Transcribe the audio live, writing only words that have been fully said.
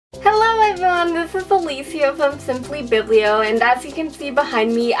Hello everyone, this is Elise here from Simply Biblio, and as you can see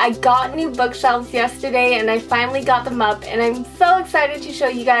behind me, I got new bookshelves yesterday and I finally got them up, and I'm so excited to show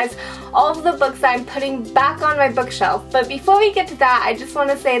you guys all of the books that I'm putting back on my bookshelf. But before we get to that, I just want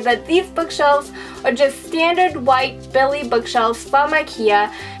to say that these bookshelves are just standard white Billy bookshelves from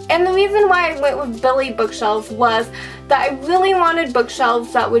Ikea, and the reason why I went with Billy bookshelves was that I really wanted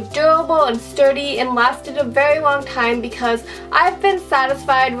bookshelves that were durable and sturdy and lasted a very long time, because I've been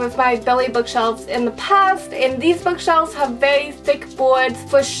satisfied with my Billy bookshelves in the past, and these bookshelves have very thick boards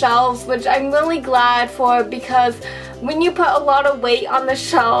for shelves, which I'm really glad for, because when you put a lot of weight on the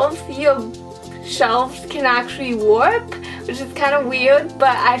shelves, your shelves can actually warp, which is kind of weird,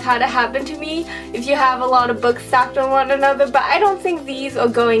 but I've had it happen to me if you have a lot of books stacked on one another. But I don't think these are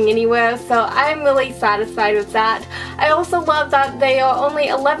going anywhere, so I'm really satisfied with that. I also love that they are only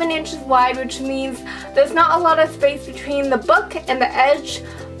 11 inches wide, which means there's not a lot of space between the book and the edge,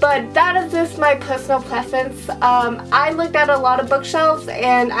 but that is just my personal preference. I looked at a lot of bookshelves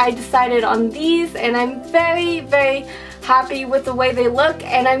and I decided on these, and I'm very, very happy with the way they look,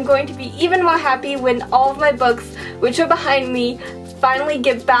 and I'm going to be even more happy when all of my books, which are behind me, finally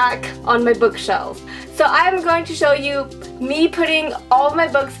get back on my bookshelf. So I'm going to show you me putting all of my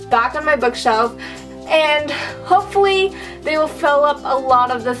books back on my bookshelf, and hopefully they will fill up a lot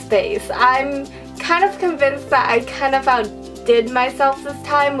of the space. I'm kind of convinced that I kind of outdid myself this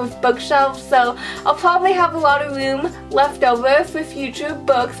time with bookshelves, so I'll probably have a lot of room left over for future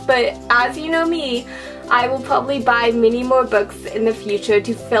books, but as you know me, I will probably buy many more books in the future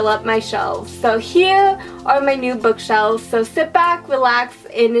to fill up my shelves. So here are my new bookshelves, so sit back, relax,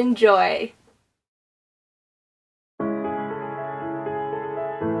 and enjoy.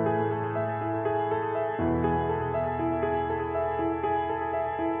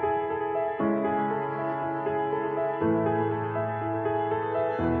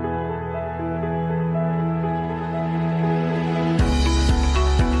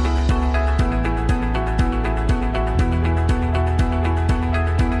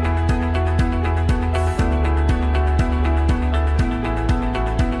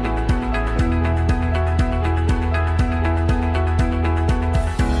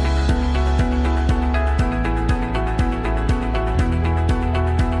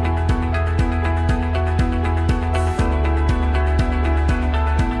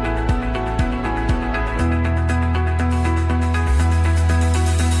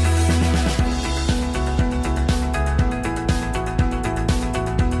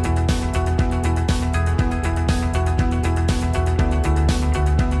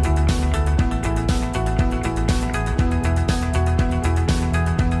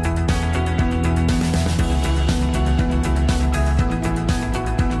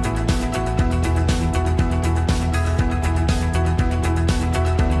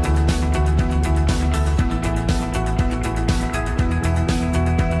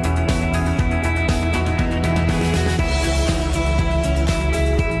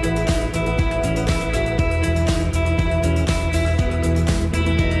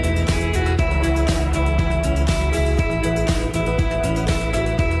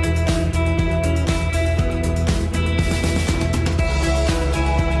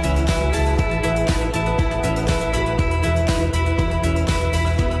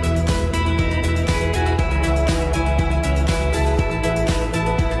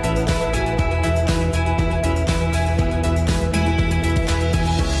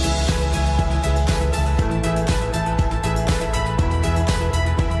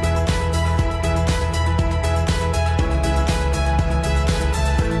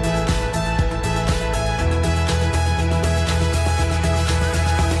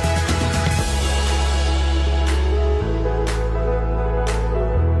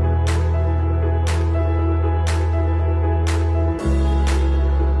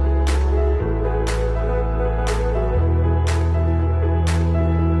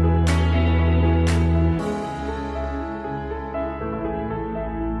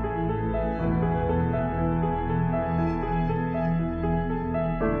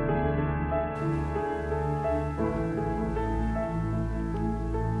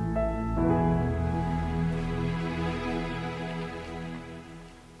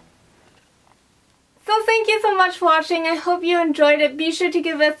 Thank you so much for watching. I hope you enjoyed it. Be sure to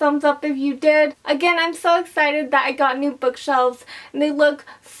give it a thumbs up if you did. Again, I'm so excited that I got new bookshelves and they look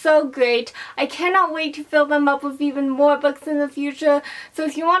so great. I cannot wait to fill them up with even more books in the future. So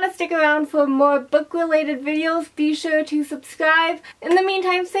if you want to stick around for more book related videos, be sure to subscribe. In the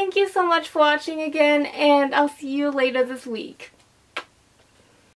meantime, thank you so much for watching again, and I'll see you later this week.